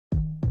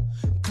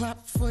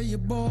Clap for your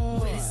boy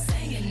with his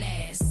singing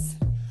ass,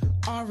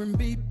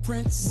 R&B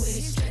Prince with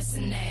his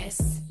dressing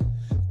ass.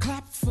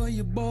 Clap for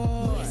your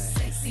boy with his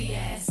sexy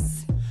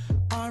ass,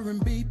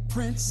 R&B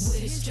Prince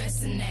with his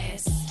dressing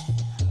ass.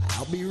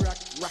 I'll be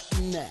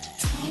rocking that.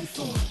 Time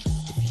for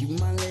If you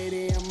my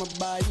lady, I'ma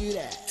buy you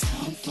that.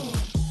 time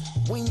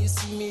for When you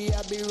see me,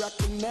 I'll be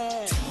rocking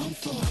that. time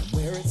for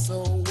Wear it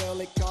so well,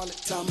 they call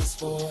it Thomas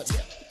Ford.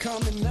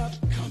 Coming up,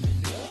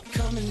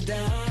 coming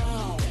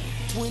down.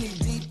 20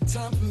 deep,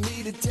 time for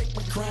me to take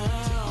my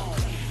crown.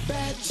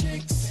 Bad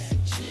chicks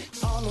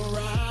all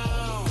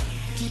around.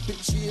 Keep it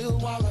chill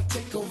while I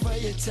take over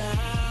your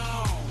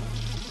town.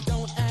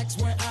 Don't ask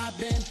where I've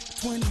been.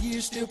 20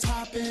 years still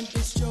popping.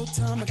 It's your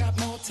time, I got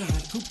more time.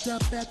 Cooped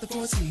up at the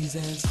Four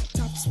Seasons.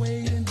 Top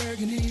suede and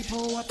burgundy,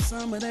 pull up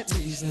some of that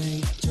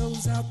Riesling.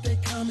 Joe's out there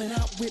coming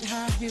out with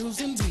high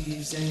heels and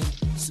teasing.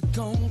 So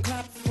gon'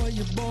 clap for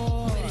your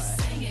boy with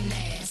his singing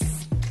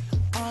ass,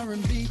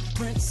 R&B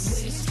Prince.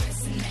 with his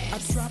dressing I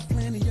ass. drop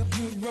plenty of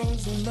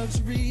heroes on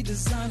luxury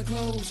designer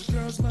clothes.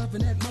 Girls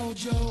loving that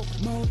mojo,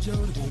 mojo.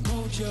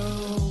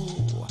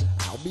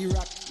 I'll be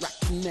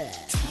rocking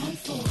that. Time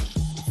for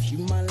If you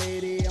my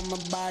lady, I'ma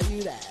buy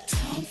you that.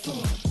 time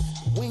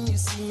for When you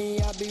see me,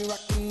 I'll be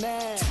rocking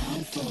that.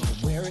 time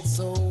for Wear it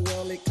so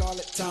well, they call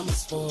it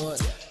Thomas Ford.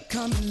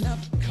 Coming up,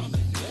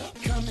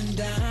 coming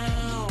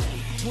down.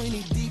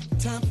 20 deep,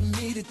 time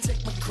for me to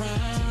take my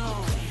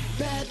crown.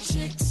 Bad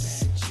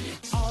chicks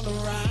all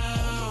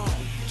around.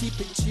 Keep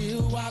it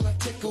chill while I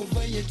take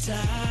over your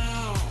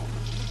town.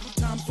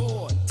 Time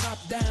for top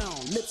down,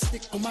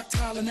 lipstick on my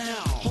collar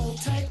now.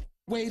 Hold tight,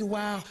 wait a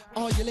while,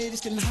 all you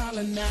ladies can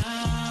holler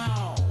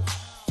now.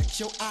 Fix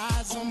your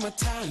eyes on my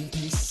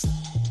timepiece.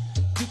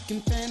 You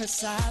can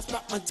fantasize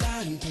about my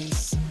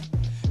timepiece.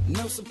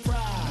 No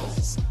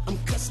surprise, I'm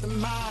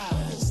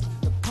customized.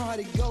 The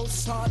party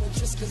goes harder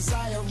just cause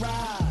I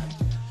arrived.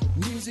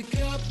 Music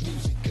up,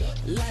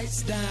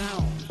 lights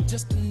down.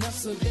 Just enough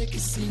so they can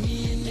see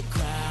me in the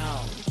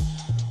crowd.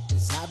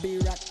 Cause I be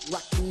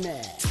rocking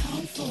that.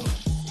 time for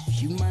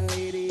If you my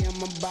lady,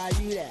 I'ma buy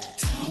you that.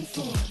 time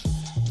for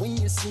When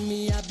you see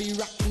me, I be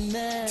rocking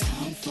that.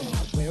 time for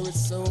I wear it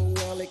so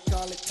well, they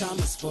call it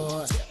Thomas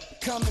Ford.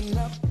 Coming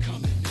up,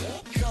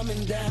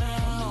 coming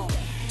down.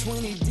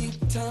 20 deep,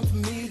 time for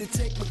me to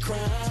take my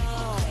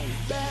crown.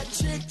 Bad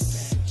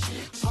chicks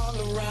all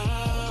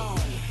around.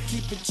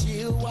 Keep it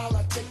chill while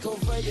I take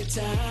over your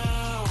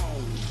town.